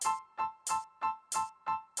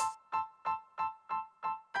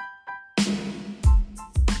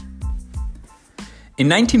In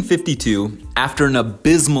 1952, after an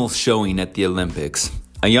abysmal showing at the Olympics,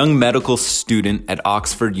 a young medical student at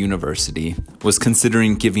Oxford University was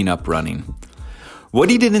considering giving up running. What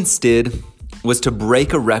he did instead was to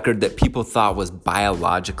break a record that people thought was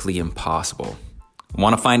biologically impossible.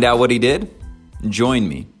 Want to find out what he did? Join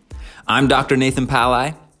me. I'm Dr. Nathan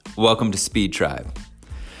Pallai. Welcome to Speed Tribe.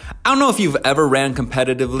 I don't know if you've ever ran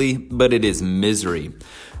competitively, but it is misery.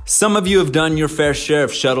 Some of you have done your fair share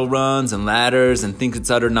of shuttle runs and ladders and think it's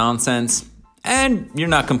utter nonsense, and you're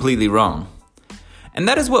not completely wrong. And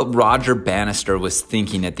that is what Roger Bannister was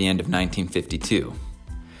thinking at the end of 1952.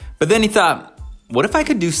 But then he thought, what if I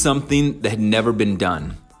could do something that had never been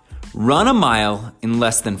done? Run a mile in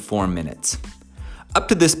less than 4 minutes. Up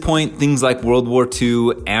to this point, things like World War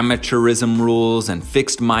II, amateurism rules, and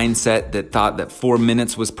fixed mindset that thought that 4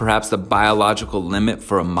 minutes was perhaps the biological limit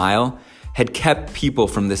for a mile had kept people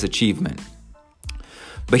from this achievement.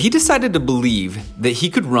 But he decided to believe that he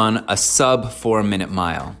could run a sub 4 minute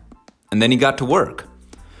mile. And then he got to work.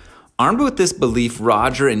 Armed with this belief,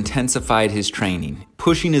 Roger intensified his training,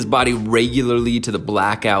 pushing his body regularly to the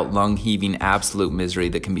blackout, lung-heaving absolute misery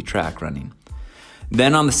that can be track running.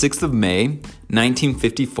 Then on the 6th of May,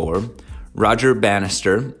 1954, Roger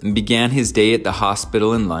Bannister began his day at the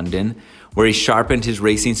hospital in London, where he sharpened his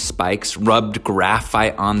racing spikes, rubbed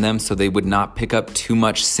graphite on them so they would not pick up too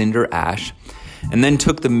much cinder ash, and then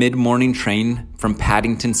took the mid-morning train from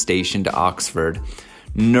Paddington Station to Oxford,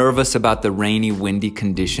 nervous about the rainy, windy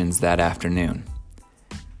conditions that afternoon.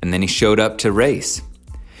 And then he showed up to race.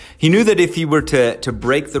 He knew that if he were to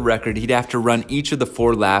break the record, he'd have to run each of the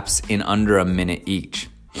 4 laps in under a minute each.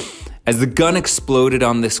 As the gun exploded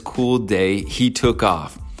on this cool day, he took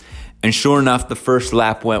off. And sure enough, the first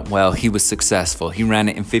lap went well. He was successful. He ran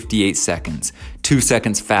it in 58 seconds, 2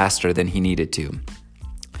 seconds faster than he needed to.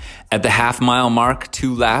 At the half-mile mark,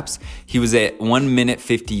 2 laps, he was at 1 minute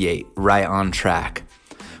 58, right on track.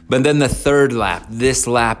 But then the third lap, this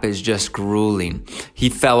lap is just grueling. He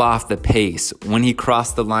fell off the pace. When he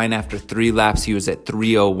crossed the line after 3 laps, he was at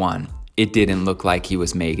 3:01. It didn't look like he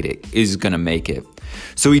was making it. He was gonna make it.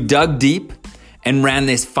 So he dug deep and ran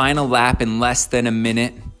this final lap in less than a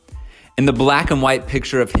minute. In the black and white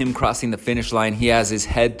picture of him crossing the finish line, he has his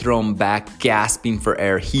head thrown back, gasping for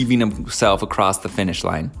air, heaving himself across the finish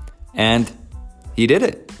line. And he did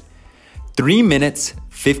it. 3 minutes,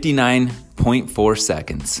 59.4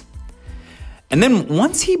 seconds. And then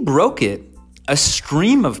once he broke it, a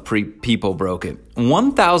stream of people broke it.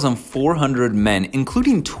 1,400 men,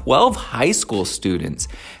 including 12 high school students,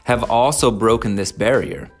 have also broken this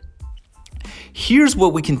barrier. Here's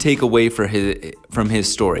what we can take away from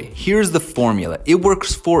his story. Here's the formula. It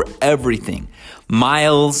works for everything.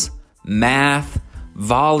 Miles, math,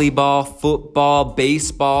 volleyball, football,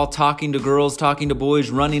 baseball, talking to girls, talking to boys,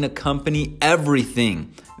 running a company,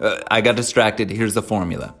 everything. I got distracted. Here's the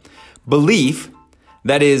formula. Belief,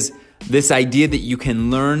 that is this idea that you can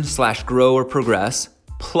learn/grow or progress,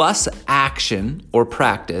 plus action or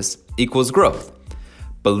practice equals growth.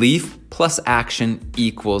 Belief plus action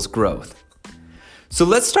equals growth. So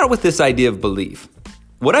let's start with this idea of belief.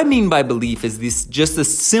 What I mean by belief is this just a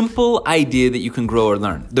simple idea that you can grow or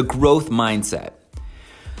learn, the growth mindset.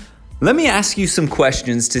 Let me ask you some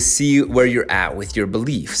questions to see where you're at with your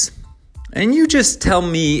beliefs. And you just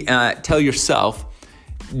tell yourself,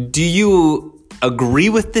 do you agree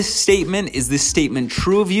with this statement? Is this statement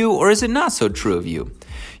true of you, or is it not so true of you?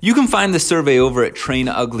 You can find the survey over at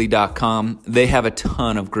trainugly.com. They have a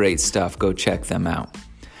ton of great stuff. Go check them out.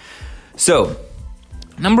 So,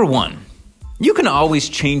 number 1, you can always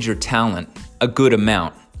change your talent a good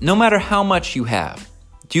amount, no matter how much you have.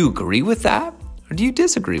 Do you agree with that, or do you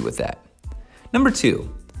disagree with that? Number 2,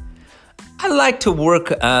 I like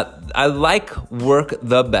work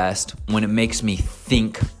the best when it makes me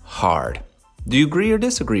think hard. Do you agree or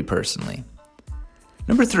disagree personally?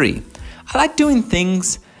 Number 3, I like doing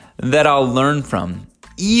things that I'll learn from,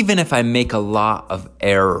 even if I make a lot of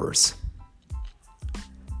errors.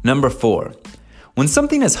 Number 4, when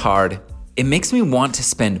something is hard, it makes me want to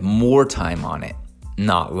spend more time on it,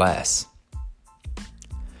 not less.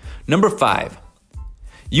 Number 5,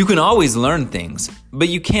 you can always learn things, but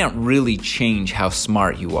you can't really change how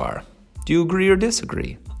smart you are. Do you agree or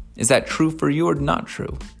disagree? Is that true for you or not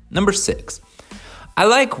true? Number 6, I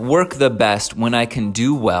like work the best when I can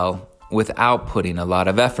do well without putting a lot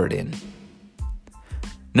of effort in.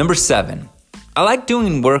 Number 7, I like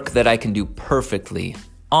doing work that I can do perfectly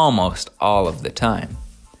almost all of the time.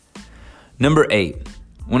 Number 8,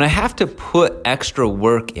 when I have to put extra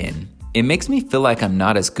work in, it makes me feel like I'm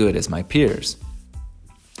not as good as my peers.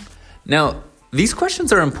 Now, These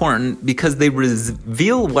questions are important because they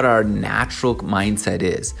reveal what our natural mindset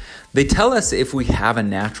is. They tell us if we have a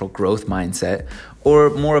natural growth mindset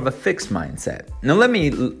or more of a fixed mindset. Now, let me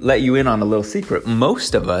let you in on a little secret.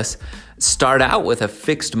 Most of us start out with a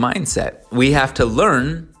fixed mindset. We have to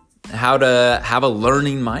learn how to have a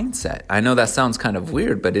learning mindset. I know that sounds kind of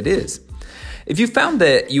weird, but it is. If you found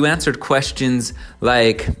that you answered questions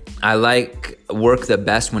like, I like work the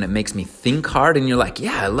best when it makes me think hard, and you're like,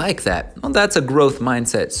 yeah, I like that. Well, that's a growth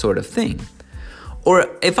mindset sort of thing.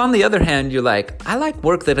 Or if on the other hand, you're like, I like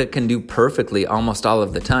work that I can do perfectly almost all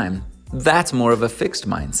of the time, that's more of a fixed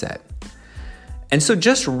mindset. And so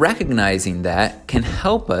just recognizing that can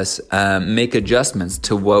help us make adjustments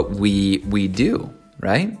to what we do,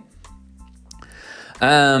 right?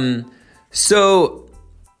 So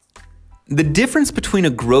the difference between a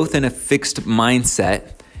growth and a fixed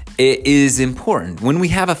mindset is important. When we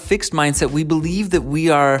have a fixed mindset, we believe that we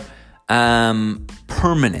are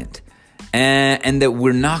permanent and that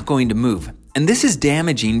we're not going to move. And this is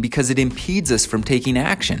damaging because it impedes us from taking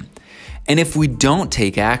action. And if we don't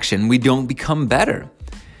take action, we don't become better.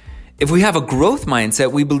 If we have a growth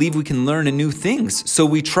mindset, we believe we can learn new things. So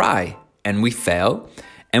we try and we fail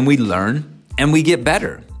and we learn and we get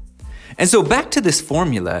better. And so back to this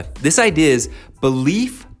formula, this idea is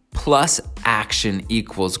belief plus action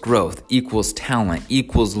equals growth, equals talent,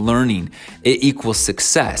 equals learning, it equals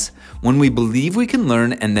success. When we believe we can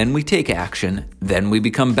learn and then we take action, then we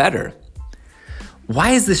become better.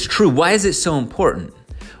 Why is this true? Why is it so important?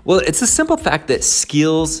 Well, it's a simple fact that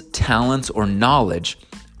skills, talents, or knowledge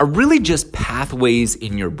are really just pathways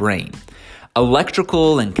in your brain,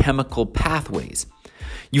 electrical and chemical pathways.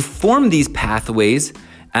 You form these pathways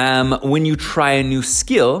when you try a new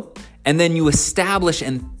skill, and then you establish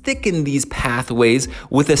and thicken these pathways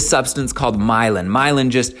with a substance called myelin. Myelin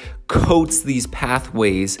just coats these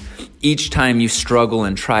pathways each time you struggle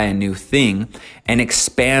and try a new thing and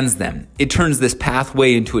expands them. It turns this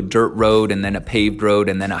pathway into a dirt road and then a paved road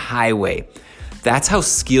and then a highway. That's how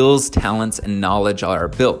skills, talents, and knowledge are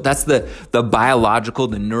built. That's the biological,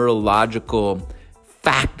 the neurological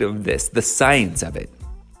fact of this, the science of it.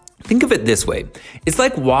 Think of it this way. It's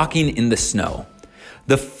like walking in the snow.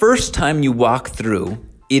 The first time you walk through,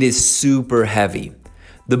 it is super heavy.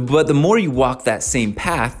 But the more you walk that same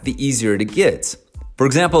path, the easier it gets. For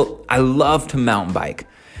example, I love to mountain bike.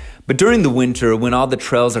 But during the winter, when all the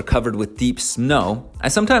trails are covered with deep snow, I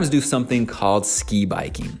sometimes do something called ski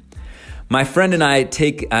biking. My friend and I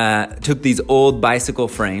took these old bicycle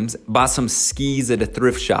frames, bought some skis at a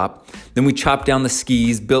thrift shop, then we chopped down the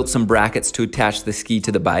skis, built some brackets to attach the ski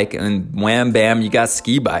to the bike, and wham bam, you got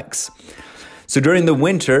ski bikes. So during the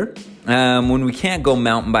winter, when we can't go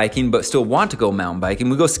mountain biking but still want to go mountain biking,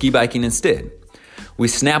 we go ski biking instead. We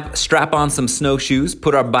strap on some snowshoes,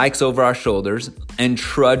 put our bikes over our shoulders, and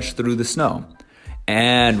trudge through the snow.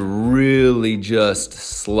 And really just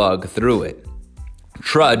slug through it.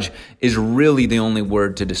 Trudge is really the only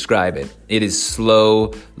word to describe it. It is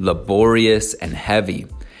slow, laborious, and heavy.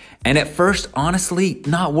 And at first, honestly,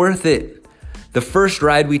 not worth it. The first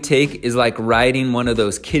ride we take is like riding one of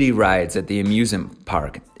those kiddie rides at the amusement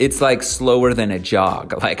park. It's like slower than a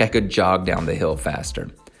jog, like I could jog down the hill faster.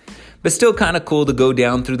 But still kind of cool to go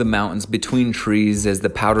down through the mountains between trees as the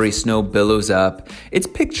powdery snow billows up. It's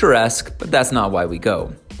picturesque, but that's not why we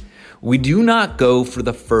go. We do not go for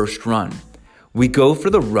the first run. We go for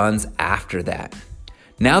the runs after that.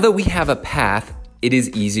 Now that we have a path, it is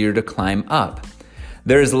easier to climb up.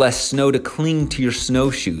 There is less snow to cling to your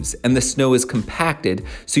snowshoes, and the snow is compacted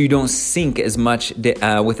so you don't sink as much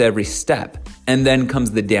with every step. And then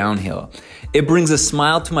comes the downhill. It brings a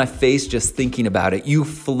smile to my face just thinking about it. You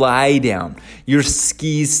fly down, your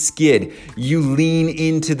skis skid, you lean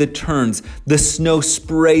into the turns, the snow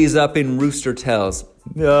sprays up in rooster tails.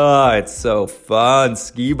 Oh, it's so fun,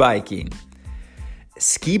 ski biking.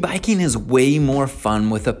 Ski biking is way more fun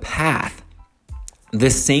with a path. The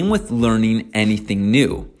same with learning anything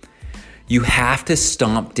new. You have to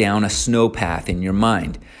stomp down a snow path in your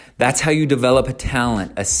mind. That's how you develop a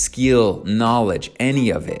talent, a skill, knowledge, any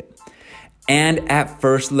of it. And at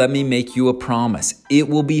first, let me make you a promise. It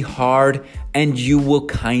will be hard and you will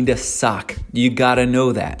kind of suck. You gotta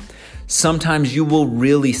know that. Sometimes you will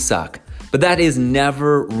really suck, but that is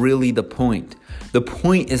never really the point. The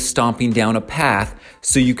point is stomping down a path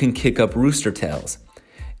so you can kick up rooster tails.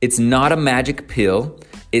 It's not a magic pill.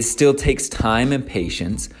 It still takes time and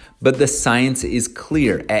patience, but the science is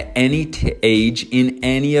clear. At any age, in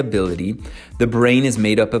any ability, the brain is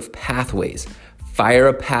made up of pathways. Fire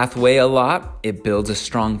a pathway a lot, it builds a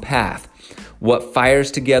strong path. What fires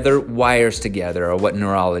together, wires together, are what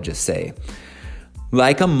neurologists say.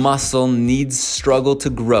 Like a muscle needs struggle to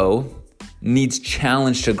grow, needs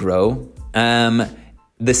challenge to grow,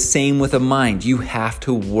 the same with a mind. You have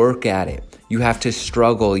to work at it. You have to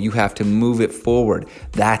struggle. You have to move it forward.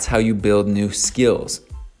 That's how you build new skills.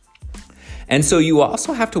 And so you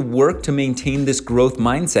also have to work to maintain this growth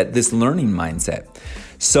mindset, this learning mindset.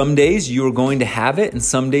 Some days you're going to have it and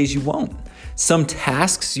some days you won't. Some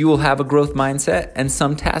tasks you will have a growth mindset and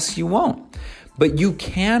some tasks you won't. But you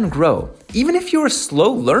can grow. Even if you're a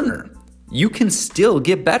slow learner, you can still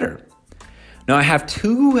get better. Now, I have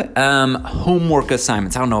two homework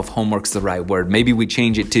assignments. I don't know if homework's the right word. Maybe we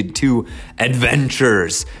change it to 2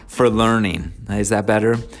 adventures for learning. Is that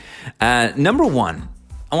better? Number 1,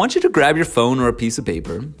 I want you to grab your phone or a piece of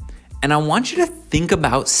paper, and I want you to think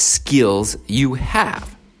about skills you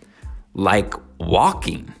have, like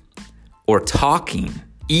walking or talking,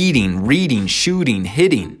 eating, reading, shooting,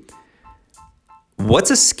 hitting.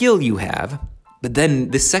 What's a skill you have? But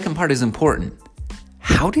then the second part is important.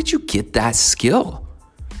 How did you get that skill?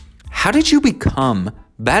 How did you become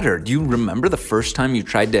better? Do you remember the first time you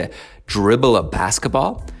tried to dribble a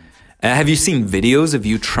basketball? Have you seen videos of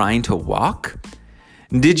you trying to walk?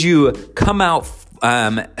 Did you come out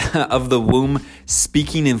of the womb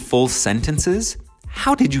speaking in full sentences?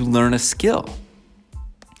 How did you learn a skill?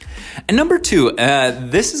 And number 2,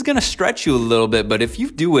 this is going to stretch you a little bit, but if you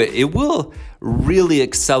do it, it will really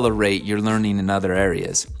accelerate your learning in other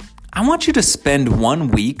areas. I want you to spend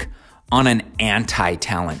 1 week on an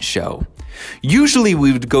anti-talent show. Usually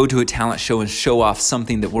we would go to a talent show and show off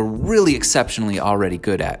something that we're really exceptionally already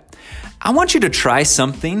good at. I want you to try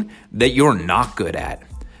something that you're not good at,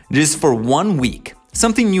 just for 1 week,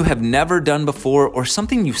 something you have never done before or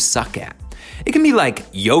something you suck at. It can be like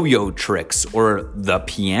yo-yo tricks or the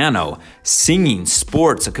piano, singing,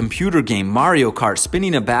 sports, a computer game, Mario Kart,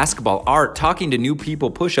 spinning a basketball, art, talking to new people,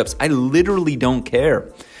 push-ups. I literally don't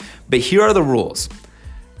care. But here are the rules.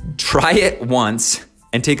 Try it once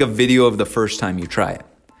and take a video of the first time you try it.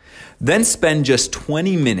 Then spend just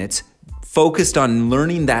 20 minutes focused on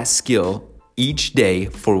learning that skill each day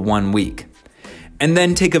for 1 week. And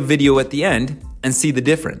then take a video at the end and see the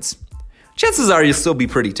difference. Chances are you'll still be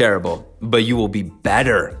pretty terrible, but you will be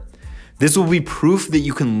better. This will be proof that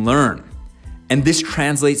you can learn. And this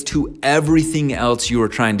translates to everything else you are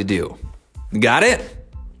trying to do. Got it?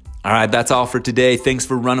 All right, that's all for today. Thanks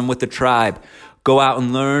for running with the tribe. Go out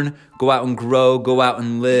and learn, go out and grow, go out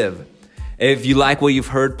and live. If you like what you've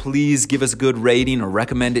heard, please give us a good rating or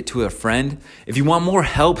recommend it to a friend. If you want more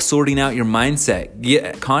help sorting out your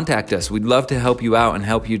mindset, contact us. We'd love to help you out and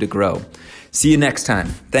help you to grow. See you next time.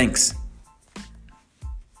 Thanks.